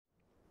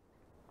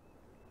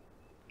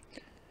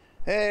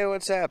Hey,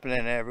 what's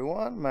happening,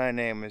 everyone? My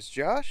name is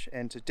Josh,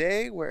 and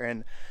today we're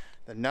in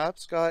the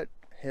Knobscot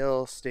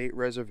Hill State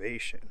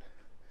Reservation.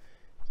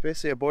 It's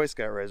basically a Boy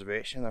Scout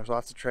reservation. There's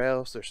lots of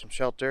trails, there's some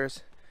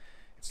shelters.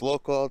 It's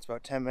local, it's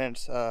about 10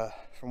 minutes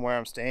from where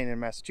I'm staying in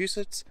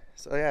Massachusetts.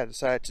 So yeah, I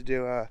decided to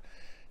do a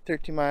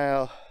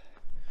 13-mile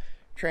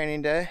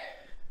training day.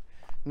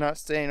 Not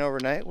staying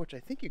overnight, which I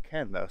think you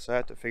can though, so I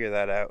have to figure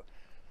that out,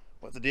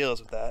 what the deal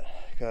is with that,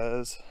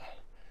 because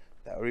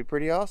that would be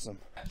pretty awesome.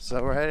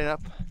 So we're heading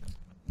up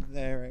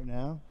there right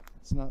now.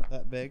 It's not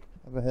that big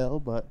of a hill,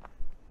 but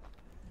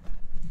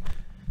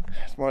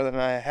it's more than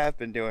I have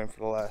been doing for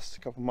the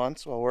last couple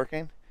months while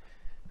working.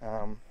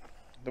 The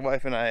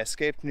wife and I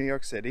escaped New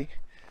York City,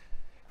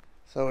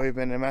 so we've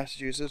been in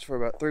Massachusetts for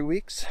about 3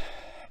 weeks.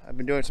 I've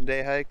been doing some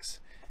day hikes,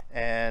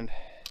 and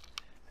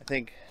I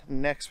think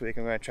next week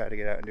I'm going to try to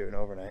get out and do an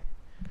overnight.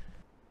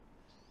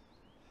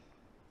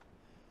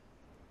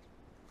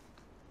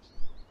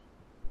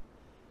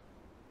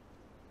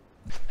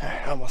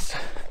 Alright, almost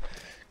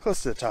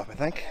close to the top, I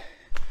think.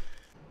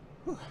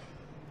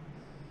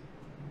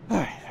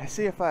 Alright, I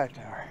see a fire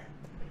tower.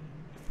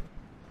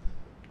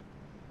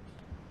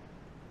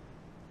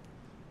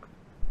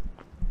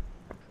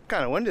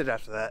 Kind of winded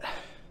after that.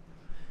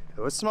 It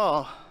was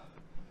small,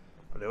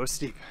 but it was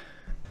steep.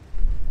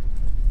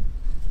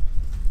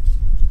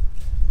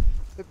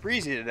 A bit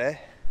breezy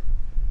today.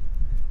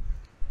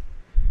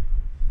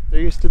 There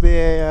used to be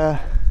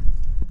a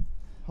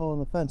hole in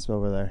the fence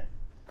over there.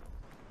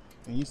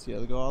 And you see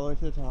it go all the way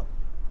to the top.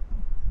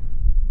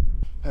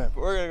 Alright,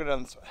 but we're gonna go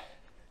down this way.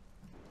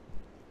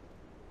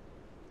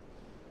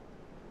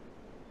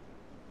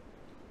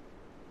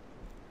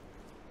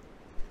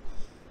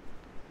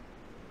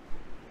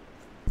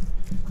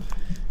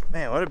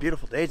 Man, what a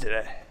beautiful day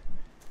today.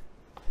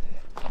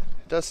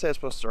 It does say it's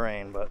supposed to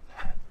rain, but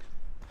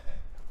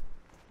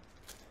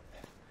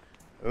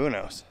who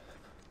knows?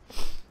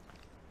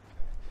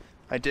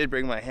 I did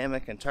bring my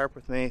hammock and tarp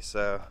with me,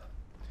 so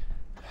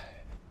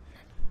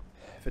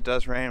if it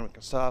does rain, we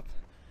can stop.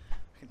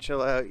 We can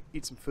chill out,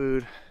 eat some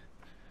food.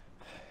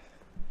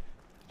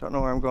 Don't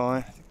know where I'm going.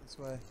 I think this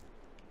way.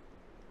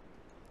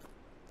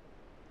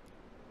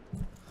 I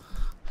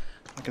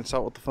can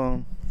consult with the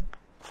phone.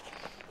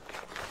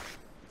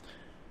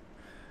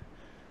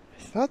 I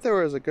thought there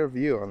was a good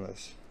view on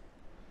this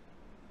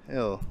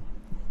hill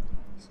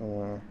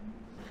somewhere.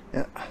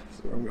 Yeah,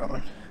 that's where I'm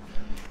going.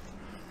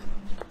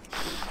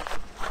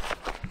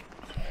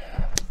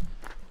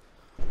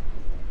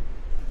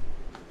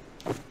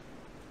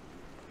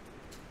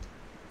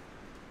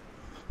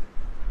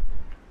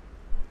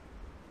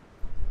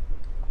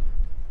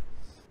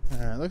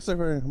 Alright, looks like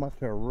we're gonna come up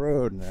to a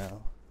road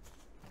now.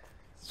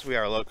 Since we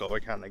are local, we're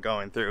kind of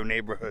going through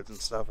neighborhoods and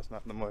stuff. It's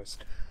not the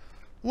most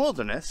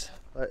wilderness,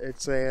 but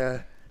it's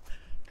a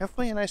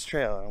definitely a nice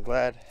trail. I'm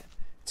glad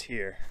it's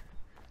here.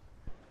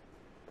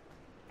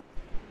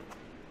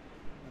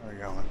 Where are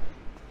we going?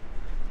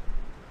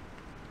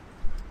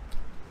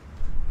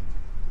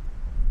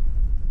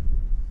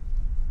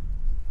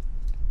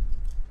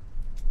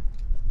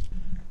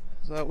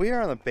 So we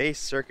are on the Base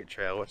Circuit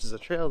Trail, which is a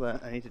trail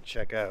that I need to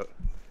check out.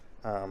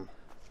 Not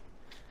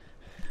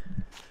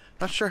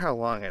sure how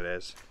long it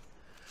is.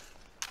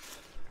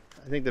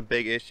 I think the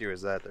big issue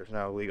is that there's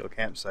no legal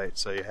campsite,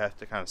 so you have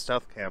to kind of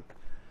stealth camp.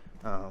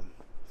 So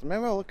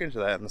maybe I'll look into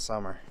that in the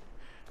summer.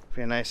 It'd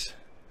be a nice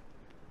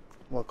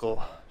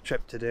local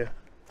trip to do.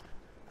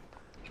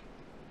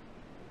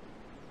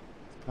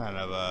 Kind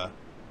of a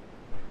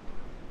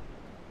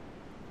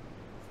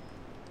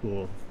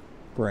cool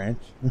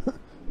branch.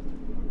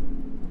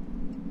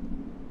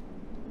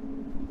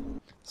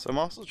 So I'm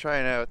also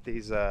trying out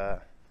these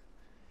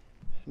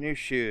new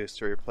shoes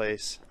to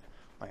replace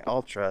my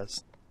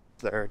Ultras.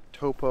 They're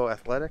Topo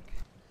Athletic.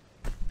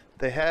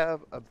 They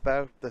have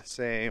about the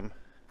same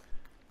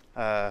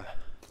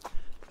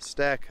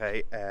stack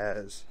height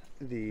as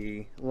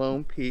the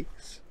Lone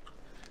Peaks.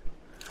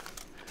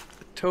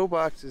 The toe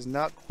box is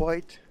not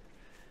quite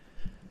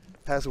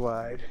as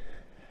wide.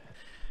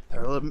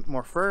 They're a little bit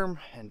more firm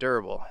and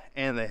durable,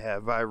 and they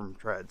have Vibram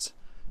treads,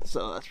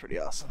 so that's pretty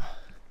awesome.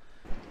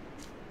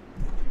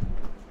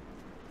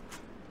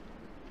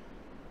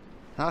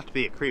 Not to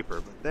be a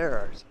creeper, but there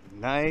are some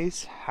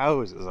nice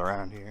houses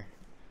around here.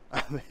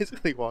 I'm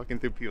basically walking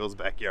through people's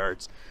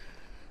backyards.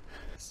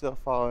 Still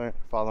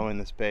following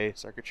this Bay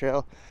Circuit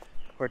Trail.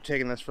 We're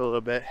taking this for a little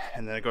bit,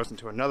 and then it goes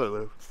into another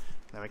loop.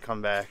 Then we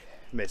come back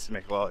and basically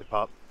make a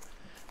lollipop.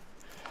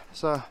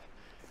 So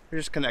we're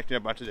just connecting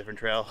a bunch of different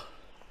trail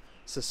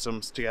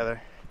systems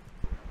together.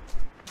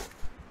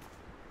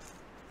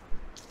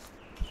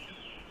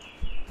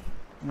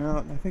 No,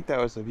 I think that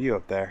was the view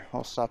up there.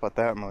 I'll stop at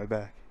that on my way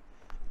back.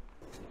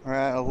 We're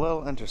at a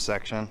little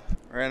intersection.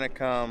 We're gonna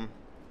come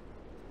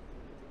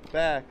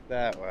back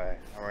that way,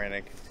 and we're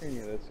gonna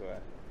continue this way.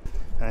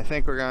 And I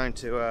think we're going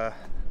to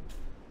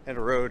hit a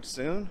road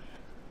soon.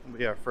 It'll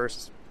be our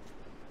first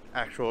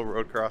actual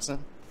road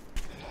crossing.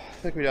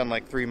 I think we've done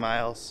like 3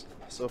 miles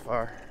so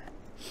far,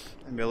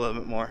 maybe a little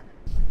bit more.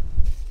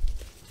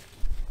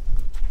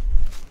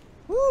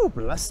 Woo,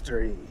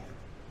 blustery.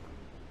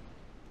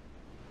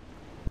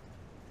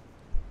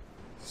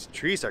 These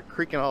trees are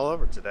creaking all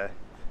over today.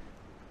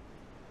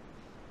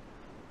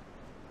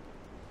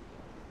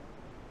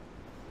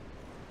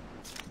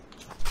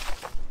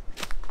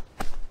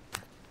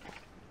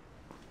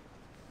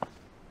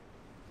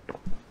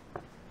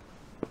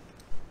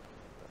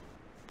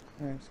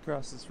 Alright, let's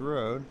cross this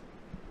road.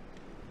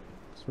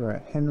 So we're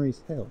at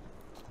Henry's Hill.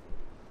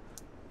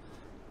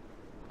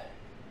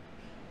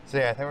 So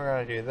yeah, I think we're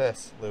gonna do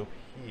this loop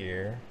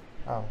here.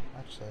 Oh,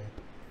 actually.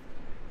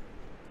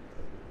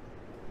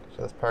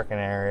 So this parking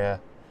area.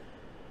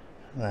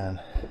 And then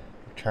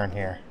turn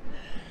here.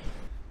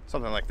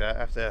 Something like that. I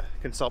have to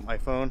consult my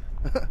phone.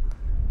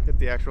 Get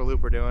the actual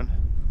loop we're doing.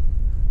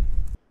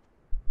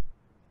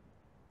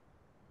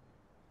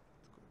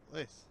 It's a good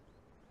place.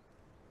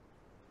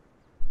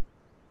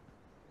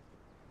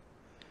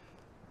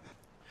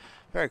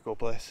 Very cool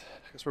place.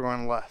 I guess we're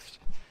going left.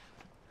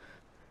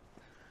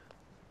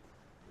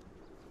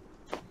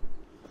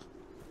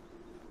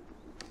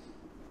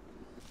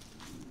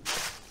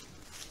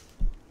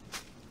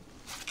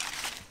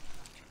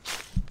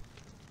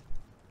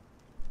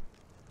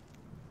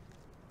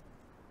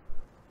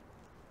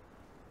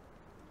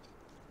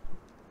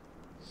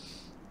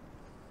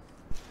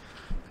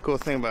 The cool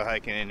thing about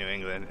hiking in New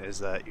England is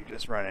that you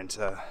just run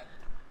into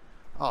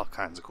all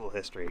kinds of cool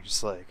history,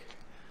 just like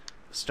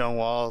stone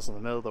walls in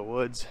the middle of the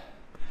woods,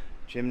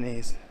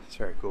 chimneys. It's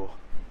very cool.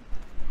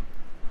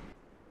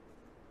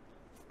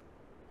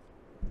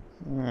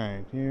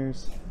 Alright,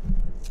 here's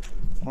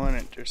one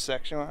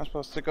intersection where I'm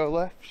supposed to go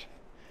left.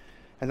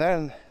 And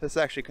then this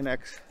actually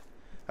connects,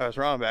 I was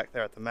wrong back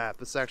there at the map,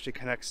 this actually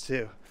connects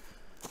to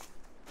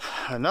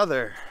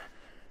another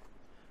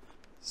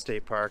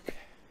state park.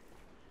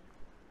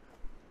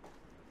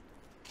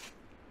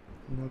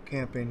 No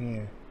camping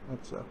here.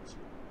 That sucks.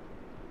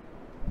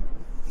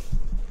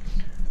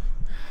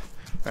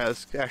 Alright,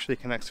 this actually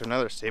connects to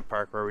another state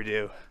park where we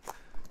do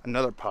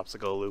another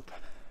popsicle loop.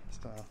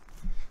 So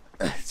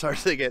it's hard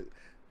to get,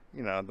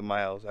 you know, the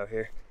miles out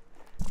here.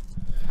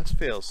 This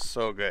feels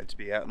so good to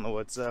be out in the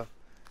woods though.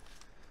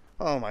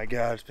 Oh my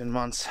god, it's been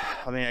months.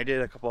 I mean, I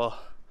did a couple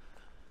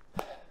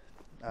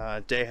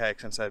day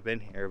hikes since I've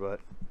been here, but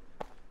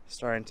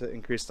starting to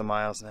increase the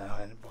miles now,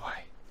 and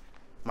boy,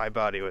 my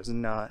body was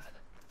not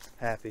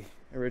happy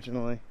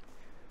originally.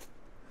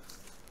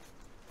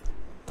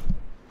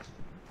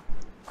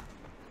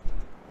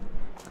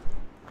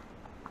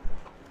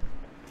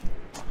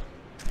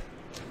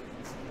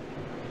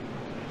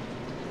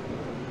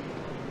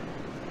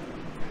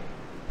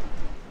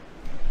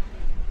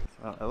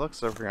 So it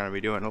looks like we're going to be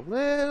doing a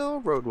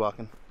little road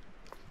walking.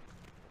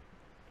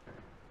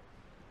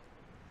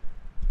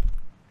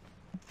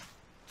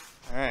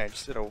 Alright,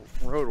 just did a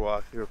road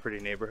walk through a pretty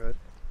neighborhood.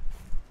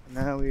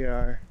 Now we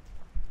are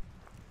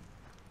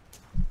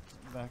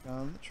back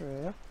on the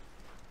trail.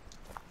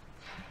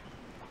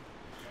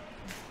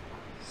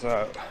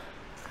 So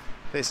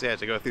basically I had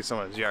to go through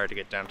someone's yard to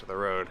get down to the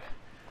road,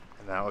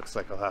 and now it looks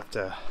like I'll have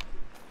to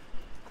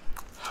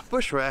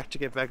bushwhack to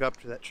get back up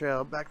to that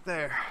trail back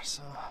there,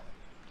 so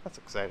that's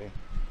exciting.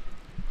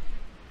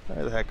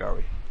 Where the heck are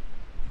we?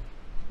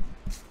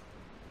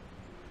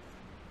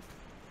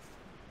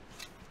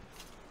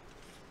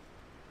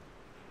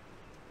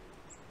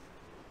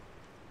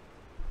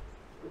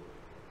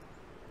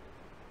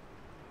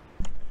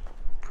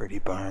 Pretty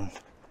barn.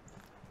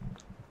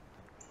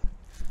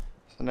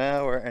 So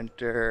now we're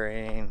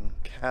entering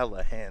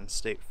Callahan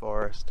State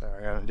Forest.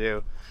 We're gonna do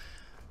a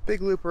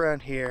big loop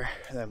around here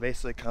and then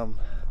basically come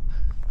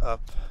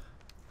up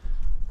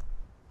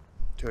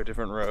to a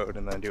different road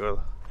and then do a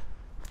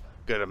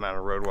good amount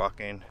of road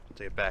walking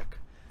to get back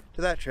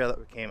to that trail that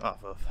we came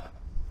off of.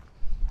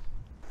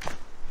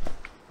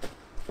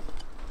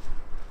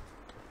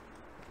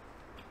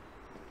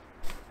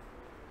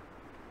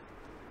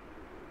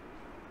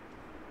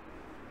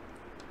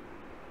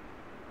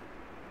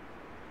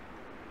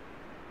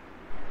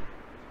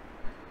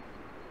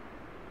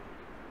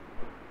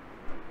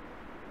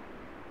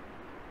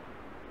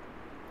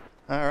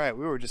 Alright,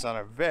 we were just on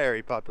a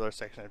very popular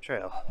section of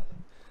trail.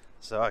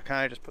 So I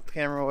kind of just put the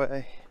camera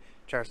away,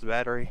 charged the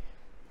battery,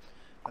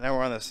 and now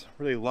we're on this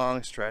really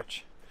long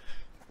stretch,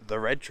 the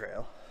Red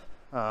Trail.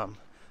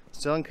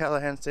 Still in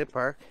Callahan State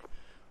Park.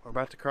 We're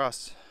about to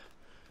cross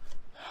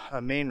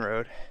a main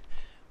road,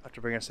 about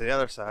to bring us to the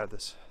other side of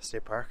this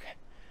state park.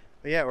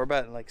 But yeah, we're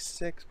about like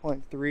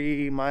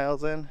 6.3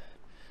 miles in,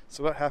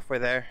 so about halfway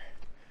there.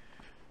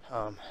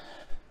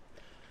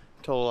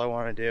 Total I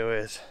want to do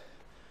is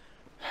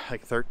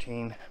like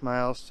 13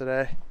 miles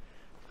today,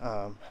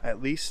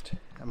 at least.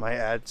 I might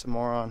add some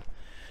more on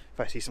if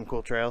I see some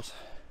cool trails,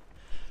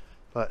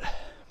 but I'm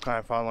kind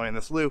of following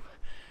this loop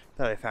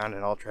that I found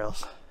in All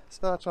Trails,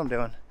 so that's what I'm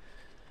doing.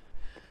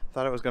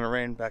 Thought it was going to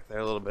rain back there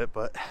a little bit,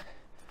 but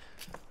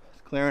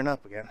it's clearing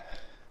up again.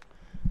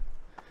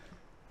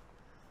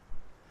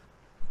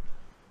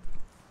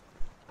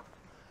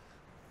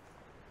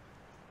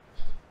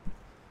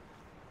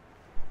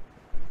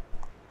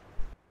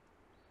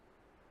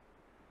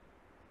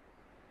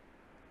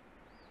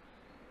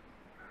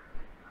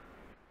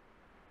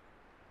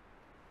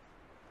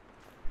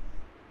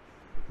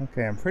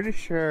 Okay, I'm pretty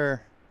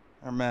sure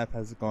our map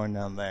has it going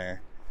down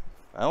there.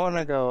 I want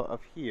to go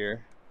up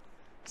here,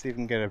 see if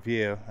we can get a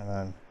view, and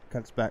then it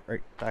cuts back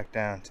right back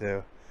down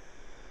to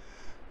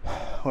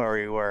where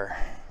we were,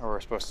 or we're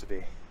supposed to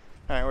be.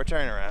 Alright, we're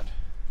turning around.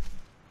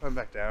 Going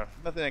back down.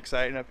 Nothing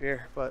exciting up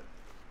here, but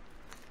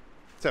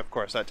except of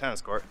course that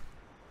tennis court.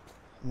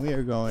 We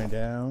are going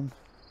down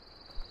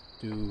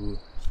to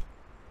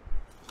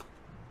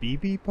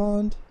BB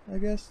Pond, I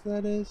guess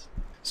that is.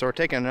 So we're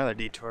taking another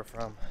detour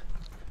from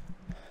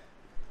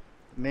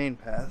the main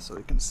path so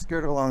we can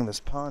skirt along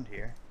this pond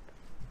here.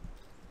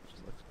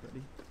 Just looks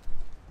pretty.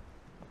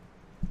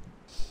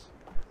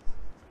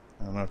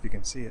 I don't know if you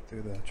can see it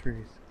through the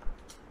trees.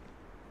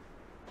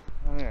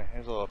 Oh yeah,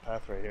 here's a little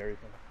path right here. You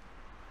can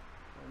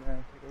go down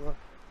and take a look.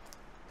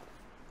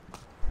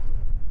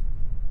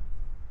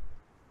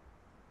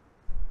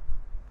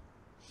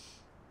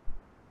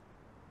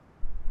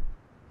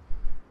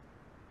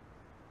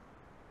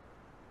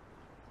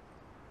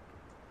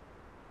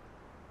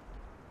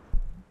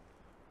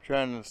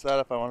 Trying to decide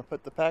if I want to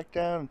put the pack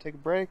down and take a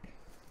break.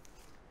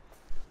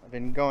 I've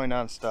been going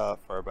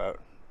non-stop for about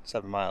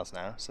 7 miles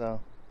now,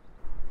 so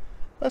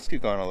let's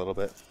keep going a little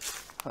bit.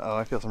 Uh-oh,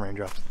 I feel some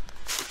raindrops.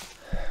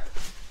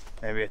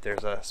 Maybe if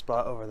there's a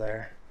spot over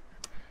there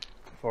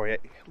before we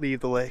leave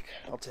the lake,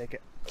 I'll take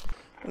it.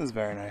 This is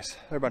very nice.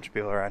 There are a bunch of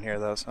people around here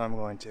though, so I'm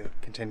going to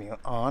continue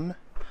on.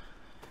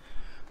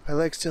 My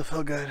legs still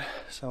feel good,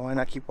 so why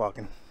not keep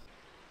walking?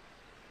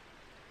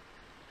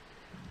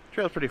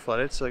 Trail's pretty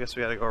flooded, so I guess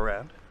we gotta go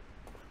around.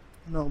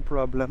 No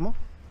problemo.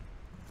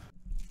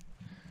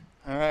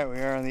 Alright, we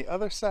are on the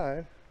other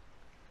side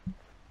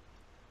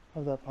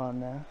of that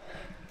pond now.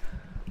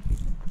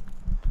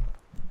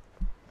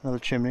 Another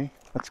chimney.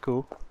 That's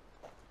cool.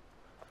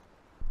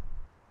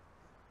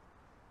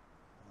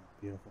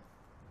 Beautiful.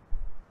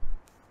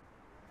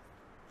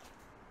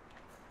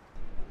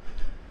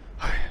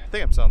 I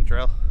think I'm still on the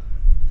trail.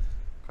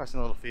 Crossing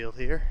a little field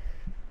here.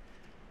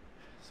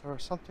 So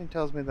something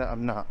tells me that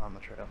I'm not on the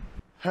trail.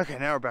 Okay,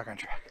 now we're back on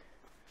track.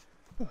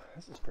 Ooh,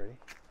 this is pretty.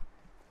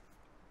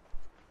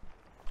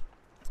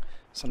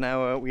 So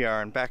now we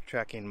are in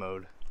backtracking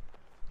mode.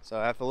 So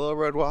I have a little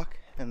road walk,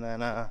 and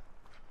then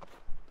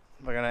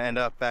we're gonna end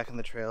up back in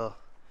the trail.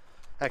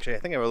 Actually, I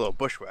think I have a little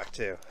bushwhack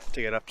too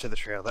to get up to the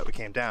trail that we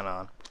came down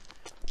on.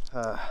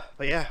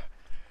 But yeah,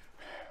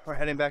 we're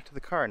heading back to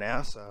the car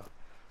now. So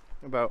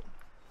about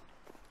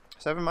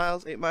 7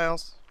 miles, 8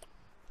 miles.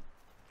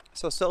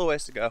 So still a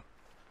ways to go.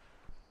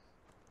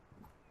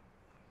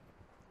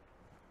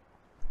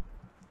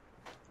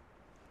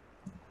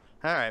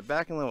 Alright,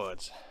 back in the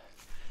woods.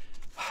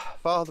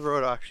 Followed the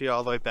road actually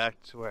all the way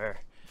back to where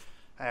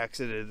I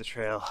exited the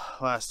trail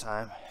last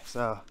time.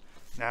 So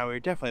now we're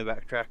definitely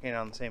backtracking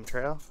on the same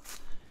trail.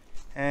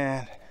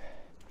 And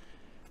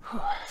whew,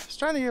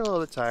 starting to get a little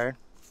bit tired.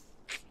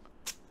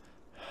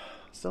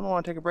 Still don't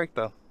want to take a break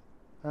though.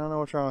 I don't know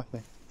what's wrong with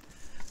me.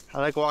 I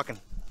like walking.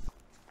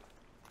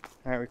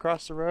 Alright, we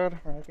crossed the road.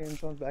 We're hiking in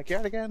someone's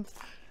backyard again.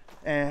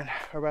 And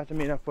we're about to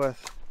meet up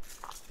with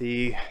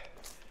the,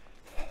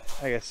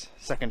 I guess,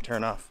 second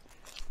turnoff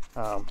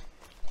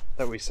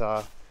that we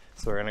saw.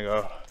 So we're gonna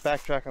go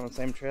backtrack on the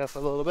same trail for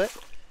a little bit,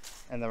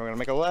 and then we're gonna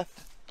make a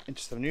left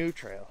into some new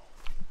trail.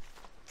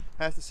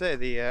 I have to say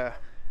the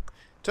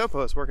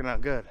topo is working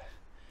out good.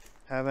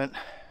 Haven't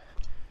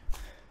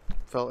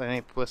felt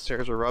any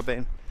blisters or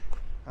rubbing.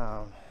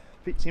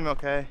 Feet seem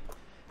okay.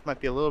 Might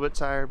be a little bit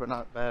tired, but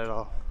not bad at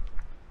all.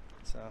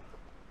 So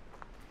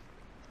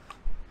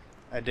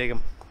I dig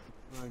them.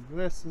 Like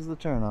this is the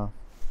turnoff.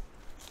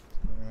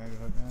 We're gonna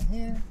go down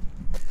here,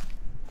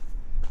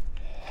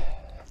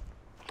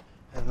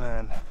 and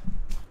then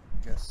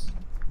I guess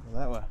go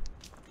that way.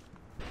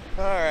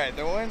 Alright,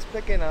 the wind's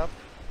picking up.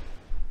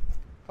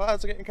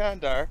 Clouds are getting kind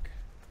of dark.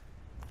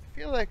 I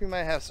feel like we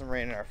might have some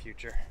rain in our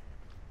future.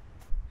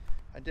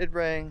 I did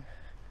bring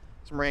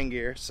some rain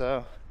gear,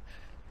 so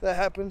if that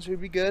happens, we'd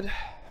be good. I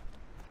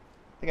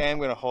think I am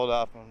going to hold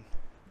off on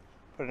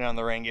putting on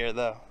the rain gear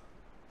though.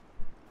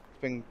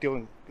 I've been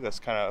doing this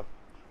kind of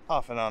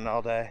off and on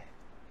all day.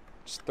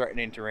 Just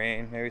threatening to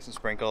rain, maybe some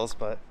sprinkles,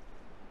 but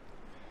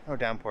no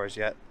downpours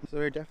yet. So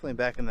we're definitely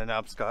back in the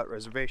Knobscot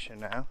Reservation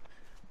now.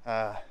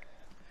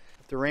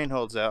 If the rain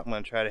holds out, I'm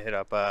going to try to hit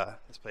up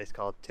this place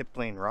called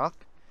Tippling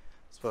Rock.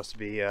 It's supposed to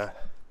be a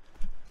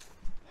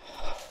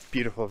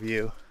beautiful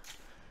view,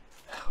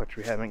 which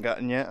we haven't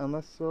gotten yet on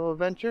this little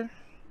adventure.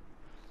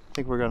 I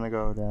think we're going to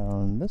go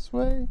down this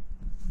way.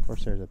 Of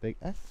course, there's a big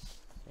X.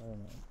 I don't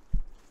know.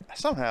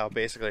 Somehow,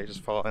 basically, just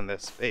following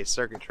this base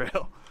circuit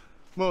trail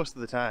most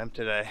of the time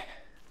today.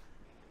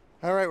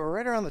 Alright, we're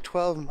right around the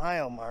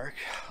 12-mile mark,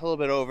 a little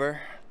bit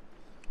over.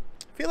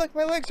 I feel like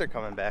my legs are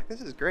coming back.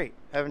 This is great.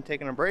 Haven't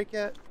taken a break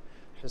yet.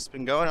 Just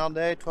been going all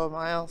day, 12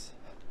 miles.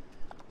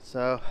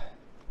 So,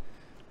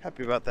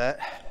 happy about that.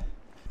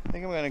 I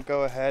think I'm going to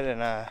go ahead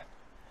and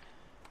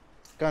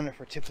gun it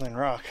for Tippling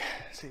Rock.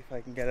 See if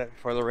I can get it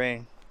before the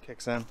rain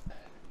kicks in.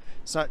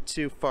 It's not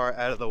too far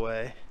out of the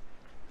way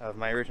of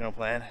my original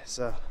plan,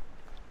 so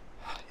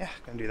yeah,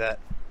 gonna do that.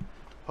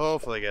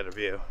 Hopefully get a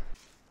view.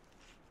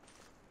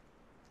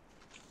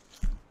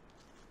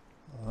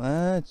 Well,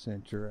 that's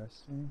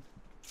interesting.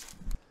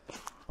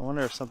 I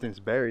wonder if something's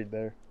buried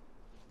there.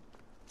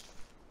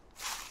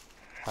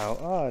 How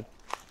odd.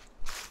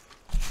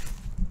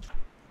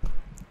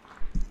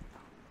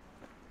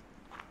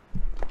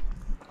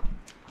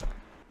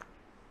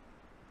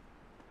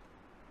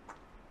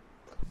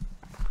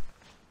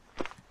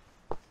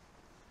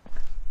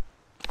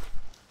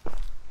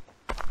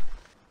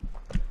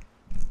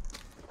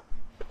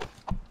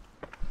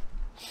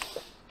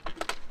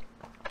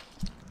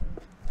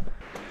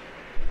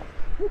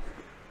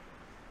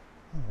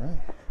 All right.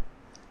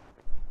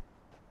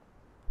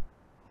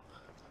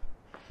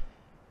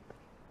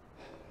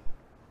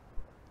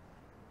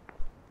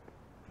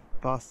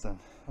 Boston,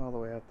 all the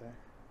way out there.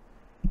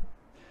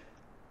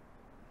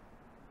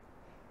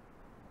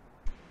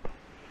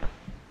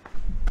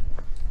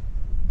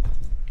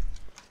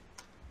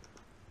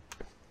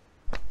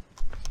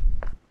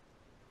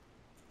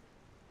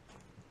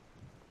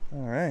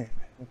 All right,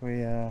 I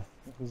think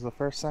this was the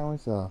first sign we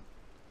saw.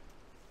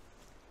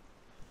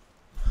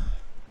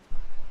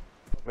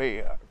 We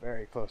are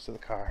very close to the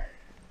car.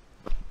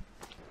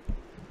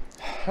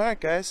 All right,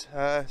 guys.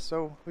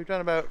 So we've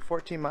done about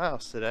 14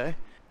 miles today.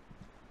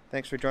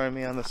 Thanks for joining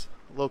me on this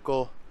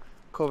local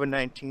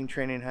COVID-19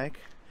 training hike.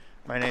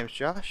 My name is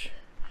Josh.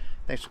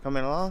 Thanks for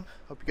coming along.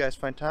 Hope you guys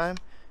find time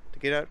to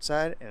get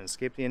outside and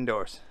escape the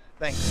indoors.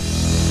 Thanks.